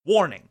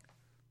Warning: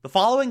 the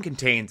following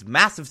contains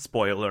massive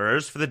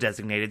spoilers for the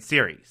designated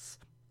series.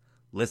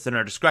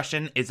 Listener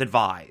discretion is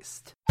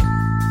advised.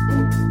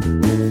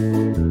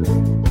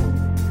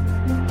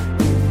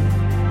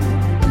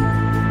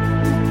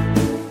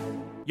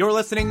 You're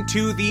listening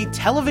to the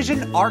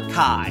Television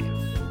Archive,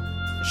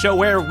 a show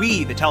where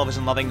we, the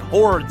television-loving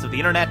hordes of the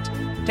internet,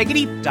 take a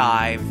deep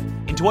dive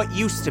into what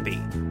used to be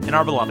in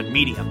our beloved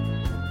medium.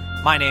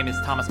 My name is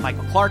Thomas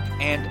Michael Clark,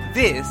 and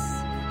this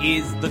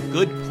is The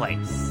Good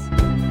Place.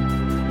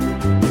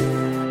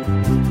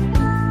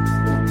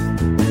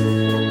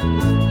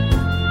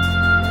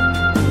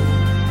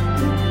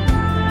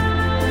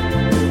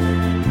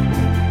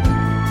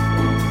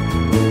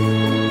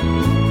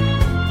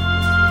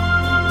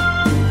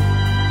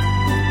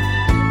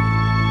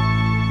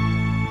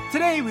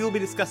 Today we will be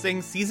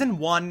discussing Season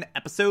 1,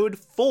 Episode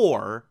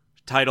 4,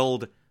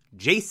 titled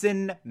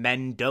Jason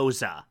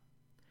Mendoza.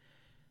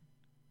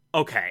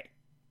 Okay.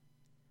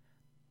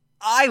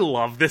 I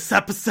love this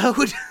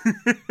episode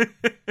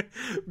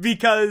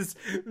because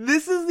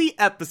this is the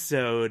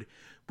episode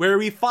where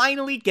we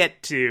finally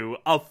get to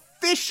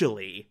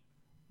officially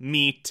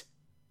meet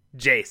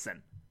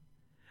Jason.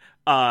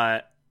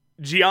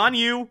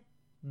 Jian-Yu,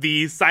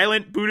 the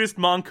silent Buddhist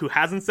monk who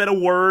hasn't said a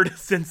word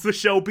since the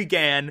show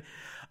began,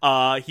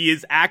 he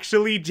is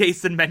actually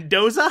Jason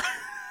Mendoza.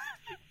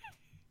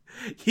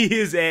 He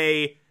is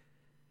a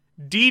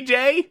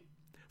DJ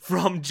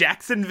from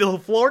Jacksonville,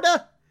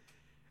 Florida,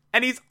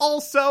 and he's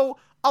also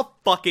a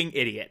fucking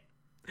idiot.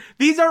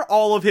 These are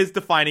all of his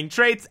defining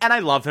traits, and I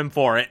love him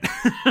for it.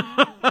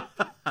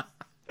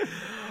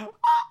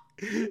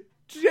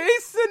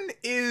 Jason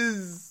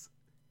is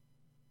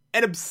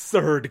an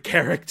absurd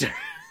character.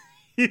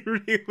 He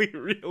really,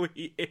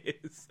 really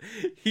is.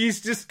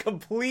 He's just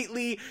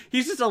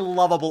a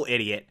lovable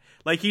idiot.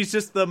 Like, he's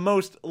just the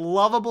most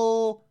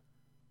lovable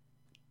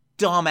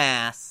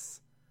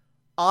dumbass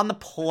on the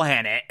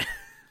planet.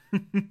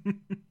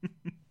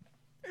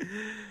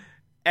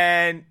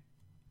 And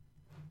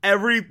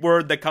every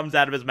word that comes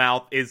out of his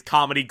mouth is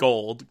comedy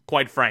gold,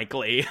 quite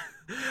frankly.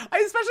 I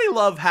especially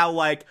love how,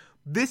 like,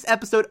 this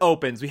episode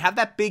opens. We have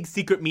that big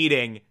secret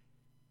meeting,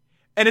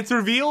 and it's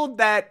revealed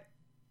that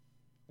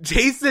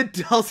Jason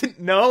doesn't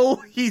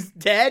know he's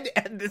dead,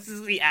 and this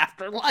is the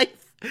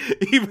afterlife.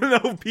 Even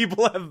though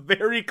people have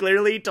very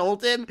clearly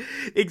told him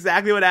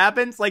exactly what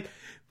happens.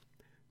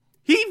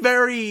 He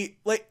very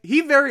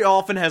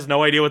often has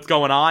no idea what's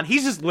going on.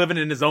 He's just living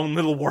in his own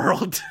little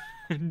world.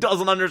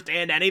 Doesn't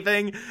understand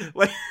anything.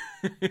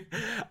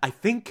 I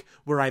think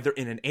we're either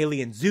in an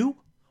alien zoo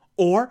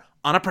or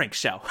on a prank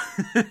show.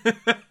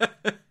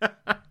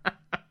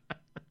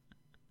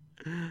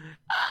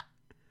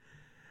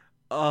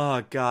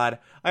 Oh, God.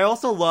 I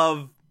also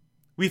love...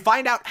 We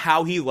find out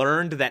how he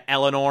learned that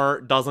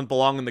Eleanor doesn't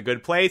belong in the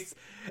good place.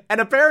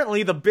 And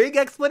apparently the big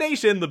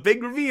explanation, the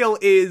big reveal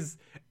is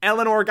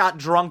Eleanor got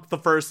drunk the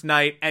first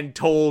night and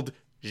told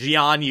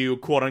Jian-Yu,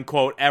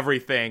 quote-unquote,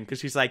 everything. Because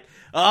she's like,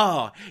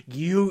 oh,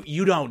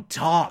 you don't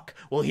talk.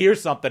 Well,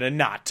 here's something to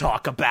not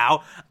talk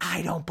about.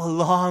 I don't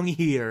belong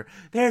here.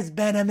 There's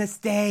been a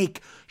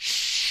mistake.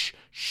 Shh,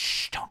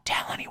 don't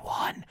tell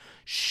anyone.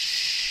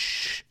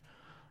 Shh.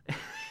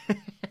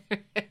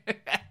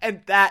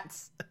 And that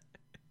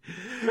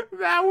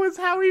was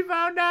how he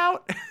found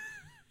out.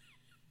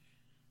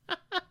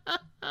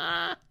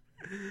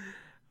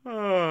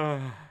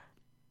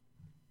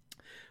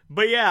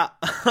 But yeah,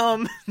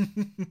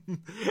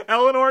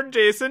 Eleanor and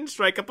Jason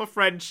strike up a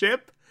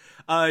friendship.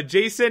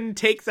 Jason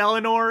takes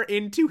Eleanor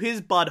into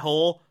his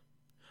butthole.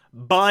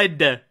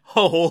 Bud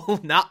hole,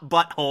 not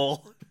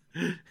butthole.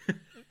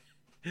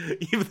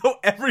 Even though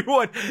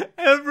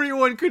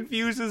everyone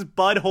confuses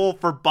butthole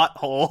for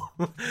butthole.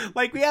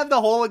 Like, we have the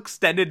whole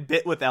extended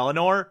bit with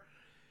Eleanor.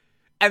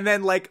 And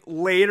then, like,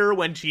 later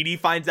when Chidi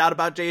finds out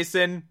about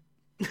Jason,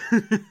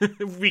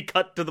 we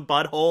cut to the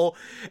butthole.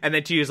 And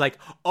then Chidi's like,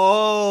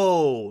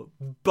 oh,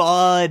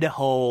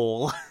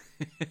 budhole.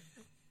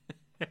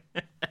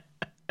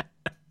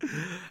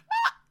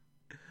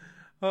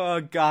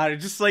 Oh, God.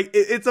 It's just like,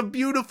 it's a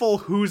beautiful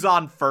who's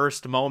on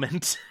first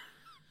moment.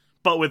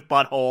 But with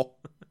butthole.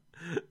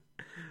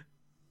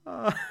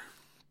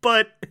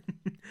 But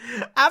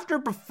after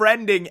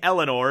befriending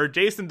Eleanor,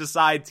 Jason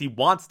decides he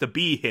wants to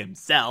be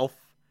himself.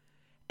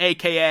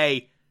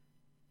 AKA,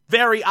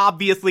 very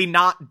obviously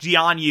not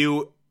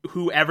Jian-Yu,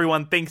 who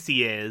everyone thinks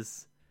he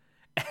is.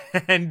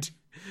 And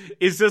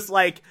is just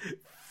like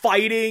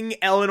fighting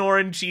Eleanor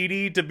and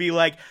Chidi to be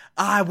like,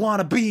 I want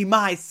to be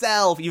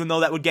myself, even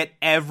though that would get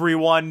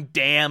everyone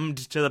damned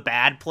to the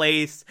bad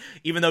place.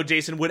 Even though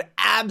Jason would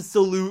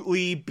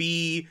absolutely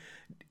be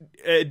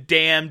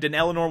damned, and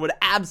Eleanor would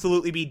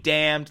absolutely be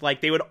damned.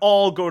 Like, they would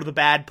all go to the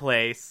bad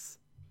place.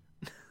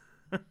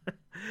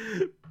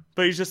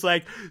 But he's just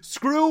like,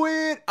 screw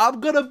it, I'm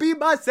gonna be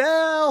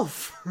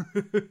myself.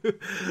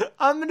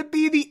 I'm gonna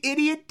be the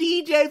idiot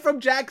DJ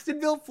from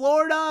Jacksonville,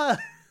 Florida,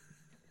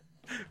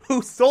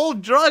 who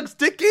sold drugs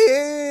to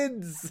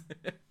kids.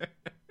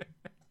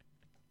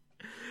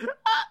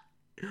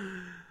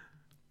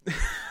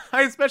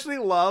 I especially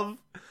love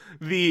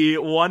the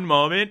one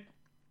moment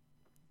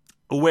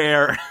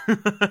where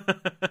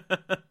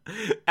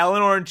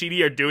Eleanor and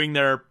Chidi are doing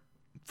their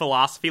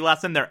philosophy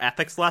lesson, their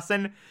ethics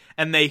lesson,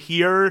 and they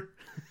hear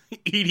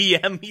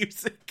EDM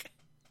music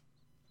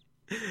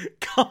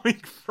coming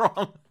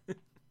from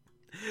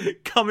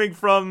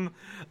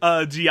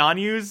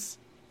Jianyu's,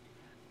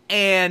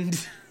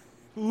 and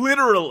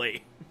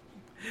literally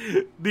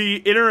the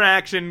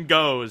interaction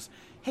goes,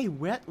 "Hey,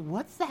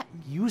 what's that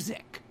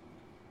music?"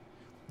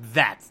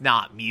 "That's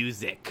not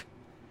music.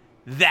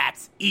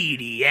 That's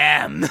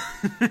EDM."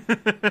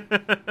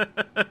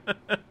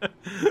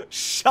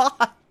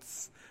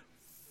 Shots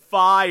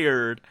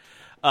fired.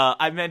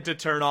 I meant to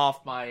turn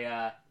off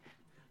my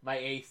my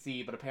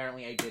AC, but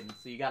apparently I didn't.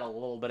 So you got a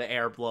little bit of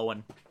air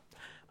blowing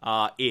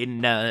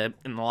in the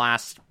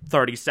last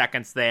 30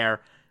 seconds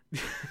there.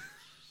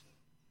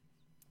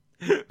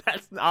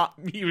 That's not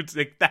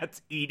music.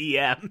 That's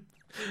EDM.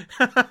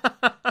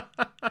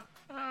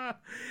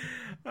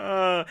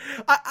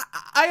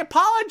 I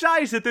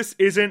apologize that this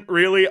isn't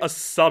really a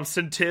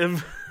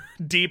substantive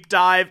deep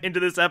dive into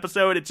this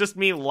episode. It's just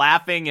me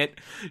laughing at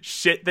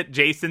shit that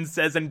Jason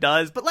says and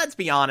does. But let's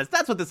be honest,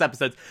 that's what this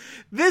episode's.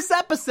 This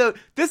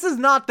is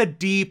not the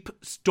deep,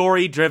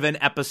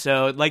 story-driven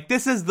episode. Like,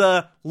 this is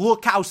the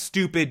look how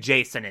stupid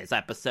Jason is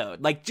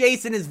episode. Like,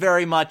 Jason is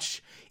very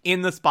much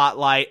in the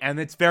spotlight, and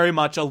it's very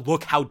much a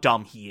look how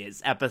dumb he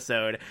is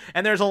episode.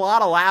 And there's a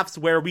lot of laughs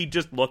where we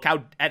just look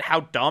at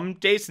how dumb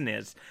Jason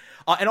is.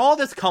 And all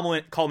this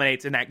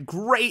culminates in that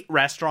great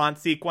restaurant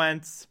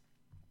sequence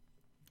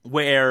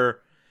where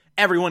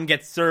everyone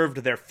gets served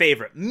their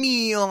favorite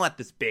meal at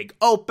this big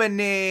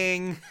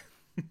opening.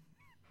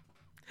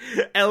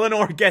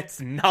 Eleanor gets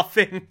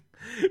nothing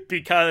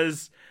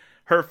because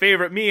her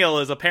favorite meal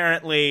is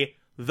apparently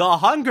the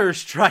hunger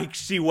strike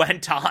she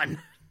went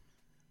on.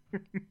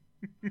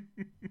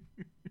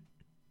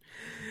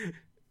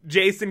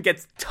 Jason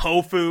gets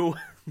tofu.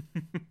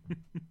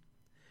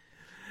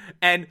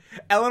 And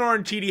Eleanor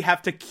and Chidi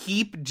have to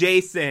keep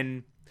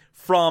Jason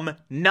from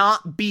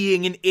not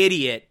being an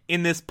idiot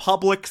in this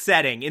public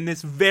setting, in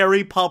this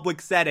very public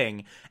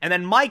setting. And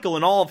then Michael,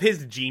 in all of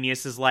his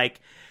genius, is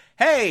like,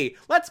 "Hey,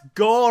 let's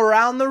go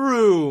around the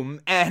room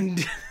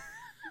and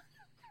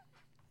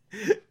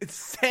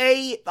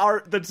say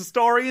the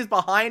stories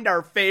behind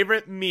our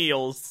favorite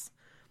meals."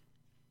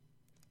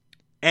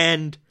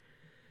 And,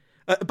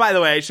 by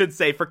the way, I should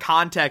say, for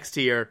context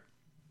here,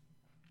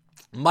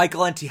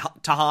 Michael and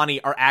Tahani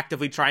are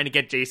actively trying to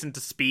get Jason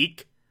to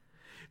speak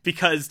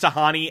because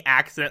Tahani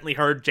accidentally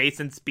heard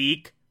Jason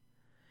speak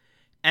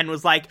and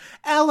was like,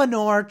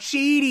 "Eleanor,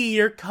 Chidi,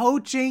 you're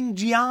coaching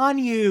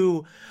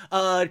Jianyu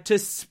to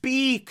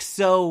speak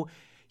so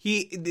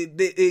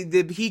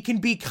he can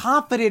be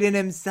confident in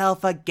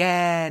himself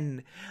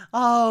again.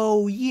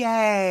 Oh,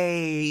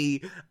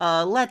 yay.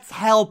 Let's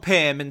help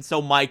him." And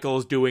so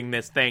Michael's doing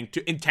this thing,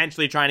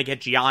 intentionally trying to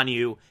get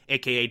Jianyu,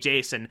 aka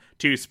Jason,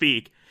 to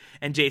speak.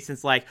 And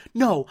Jason's like,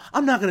 "No,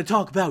 I'm not going to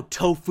talk about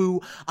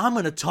tofu. I'm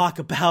going to talk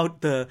about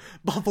the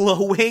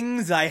buffalo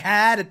wings I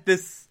had at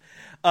this,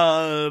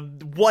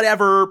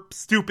 whatever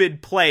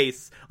stupid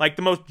place. Like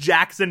the most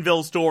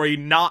Jacksonville story,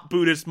 not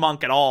Buddhist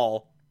monk at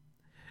all."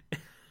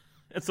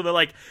 And so they're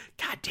like,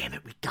 "God damn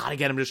it, we gotta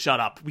get him to shut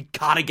up. We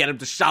gotta get him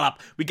to shut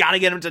up. We gotta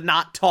get him to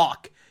not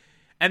talk."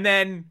 And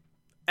then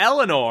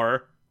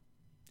Eleanor,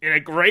 in a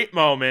great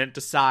moment,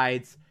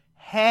 decides,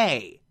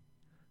 "Hey,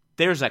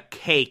 there's a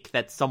cake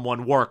that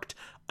someone worked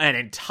an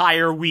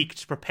entire week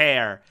to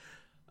prepare.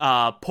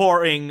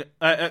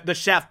 The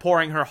chef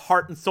pouring her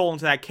heart and soul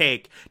into that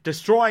cake.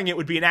 Destroying it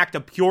would be an act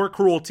of pure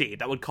cruelty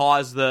that would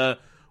cause the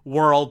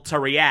world to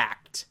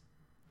react."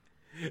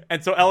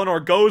 And so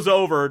Eleanor goes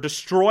over,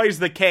 destroys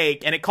the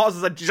cake, and it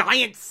causes a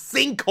giant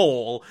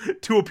sinkhole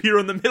to appear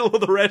in the middle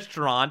of the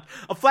restaurant,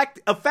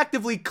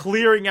 effectively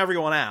clearing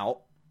everyone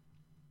out.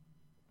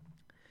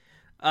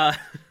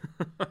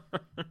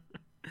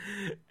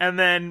 And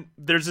then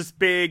there's this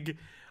big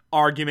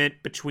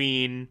argument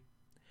between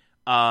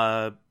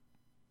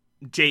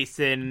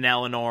Jason and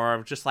Eleanor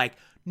of just like,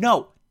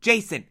 "No,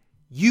 Jason,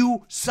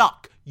 you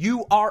suck.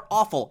 You are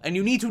awful, and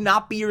you need to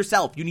not be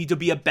yourself. You need to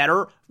be a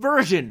better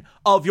version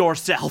of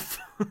yourself."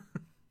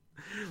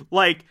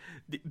 Like,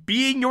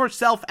 being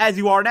yourself as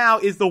you are now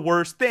is the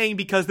worst thing,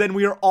 because then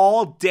we are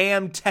all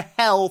damned to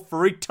hell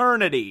for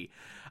eternity.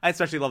 I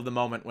especially love the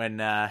moment when,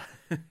 by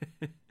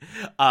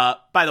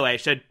the way, I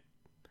should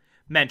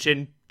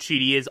mention,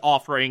 Chidi is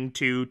offering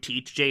to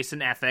teach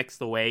Jason ethics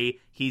the way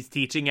he's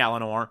teaching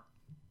Eleanor.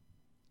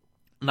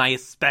 And I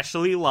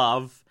especially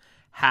love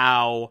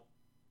how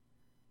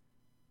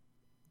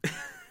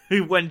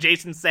when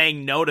Jason's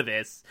saying no to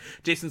this,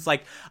 Jason's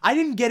like, "I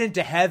didn't get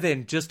into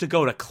heaven just to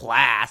go to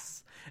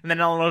class." And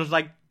then Eleanor's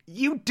like,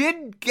 "You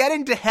didn't get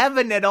into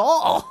heaven at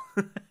all."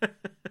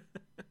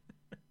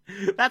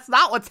 That's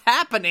not what's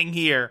happening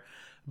here.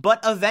 But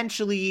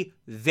eventually,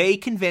 they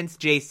convince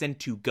Jason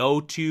to go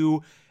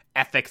to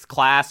ethics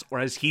class, or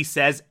as he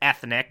says,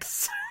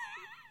 ethnics.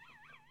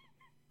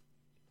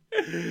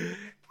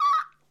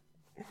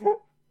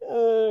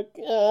 Oh,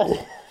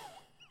 God.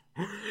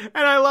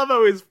 And I love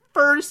how his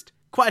first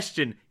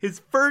question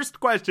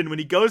when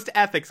he goes to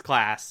ethics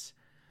class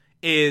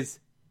is,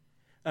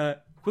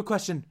 quick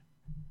question,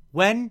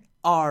 when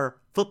are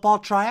football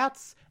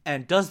tryouts,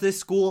 and does this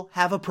school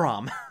have a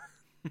prom?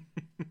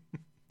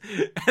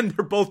 And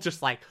they're both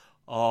just like,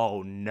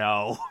 oh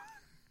no.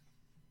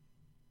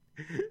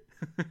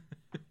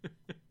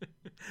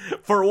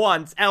 For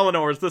once,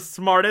 Eleanor's the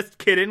smartest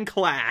kid in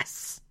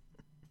class.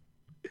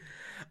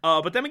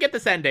 But then we get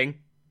this ending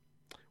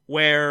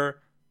where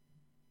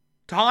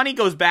Tahani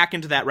goes back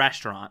into that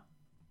restaurant.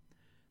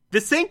 The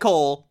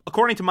sinkhole,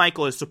 according to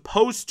Michael, is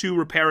supposed to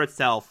repair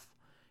itself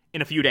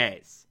in a few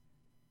days.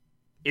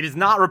 It is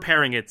not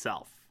repairing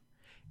itself.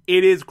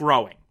 It is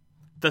growing.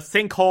 The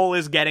sinkhole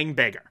is getting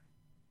bigger.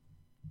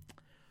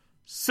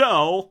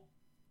 So,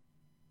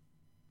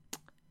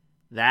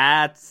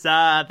 that's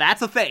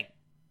a thing.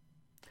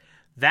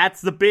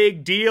 That's the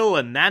big deal,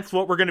 and that's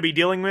what we're going to be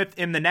dealing with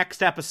in the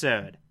next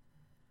episode,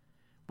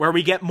 where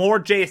we get more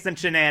Jason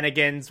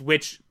shenanigans,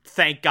 which,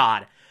 thank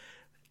God.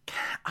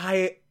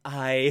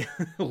 I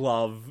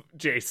love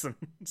Jason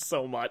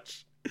so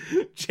much.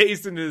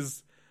 Jason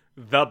is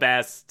the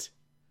best.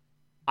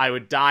 I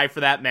would die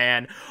for that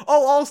man.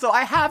 Oh, also,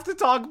 I have to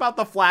talk about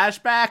the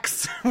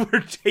flashbacks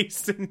where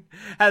Jason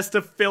has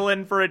to fill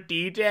in for a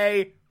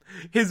DJ.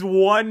 His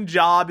one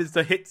job is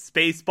to hit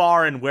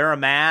spacebar and wear a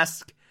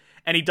mask.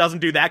 And he doesn't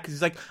do that because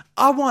he's like,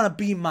 I want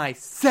to be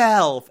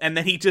myself. And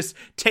then he just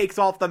takes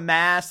off the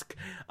mask,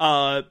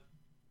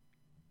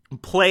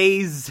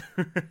 plays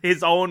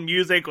his own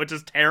music, which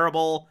is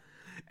terrible.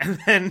 And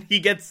then he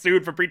gets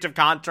sued for breach of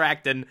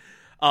contract and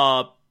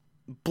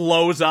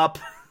blows up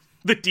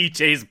the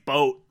DJ's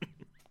boat.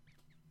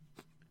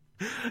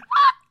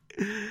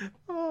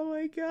 Oh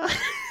my God.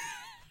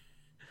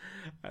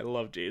 I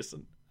love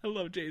Jason. I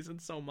love Jason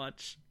so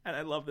much. And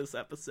I love this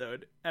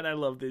episode. And I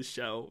love this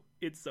show.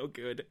 It's so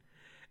good.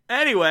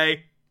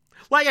 Anyway,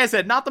 like I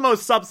said, not the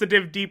most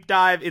substantive deep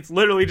dive. It's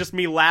literally just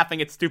me laughing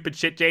at stupid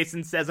shit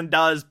Jason says and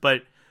does,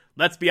 but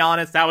let's be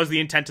honest, that was the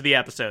intent of the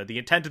episode. The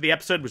intent of the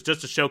episode was just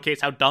to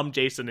showcase how dumb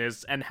Jason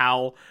is and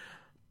how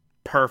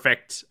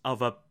perfect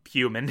of a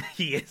human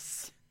he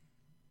is.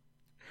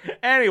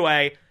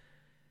 Anyway,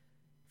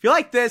 if you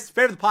like this,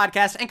 favorite the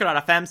podcast,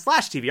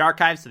 anchor.fm/TV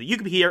archives so that you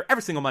can be here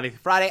every single Monday through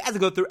Friday as I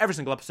go through every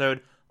single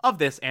episode of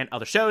this and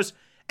other shows.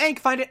 And you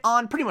can find it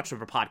on pretty much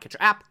whatever podcatcher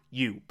app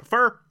you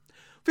prefer.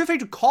 Feel free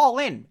to call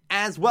in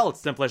as well. It's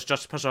simple as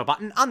just push a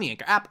button on the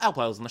Anchor app. I'll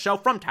play those on the show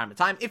from time to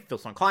time if you feel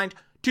so inclined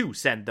to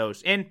send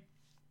those in.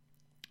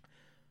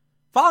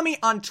 Follow me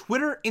on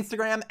Twitter,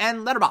 Instagram, and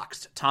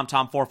Letterboxd,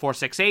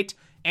 TomTom4468,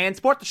 and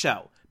support the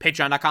show.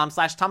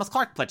 Patreon.com/Thomas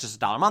Clark. Pledge just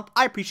 $1 a month.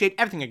 I appreciate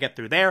everything I get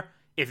through there.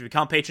 If you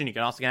become a patron, you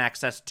can also get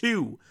access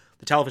to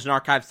the Television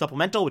Archive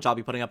Supplemental, which I'll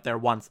be putting up there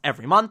once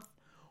every month.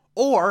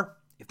 Or,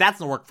 if that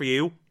doesn't work for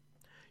you,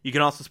 you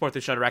can also support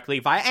the show directly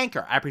via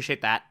Anchor. I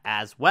appreciate that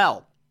as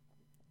well.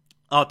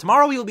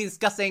 Tomorrow we will be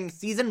discussing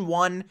Season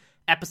 1,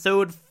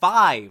 Episode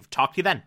 5. Talk to you then.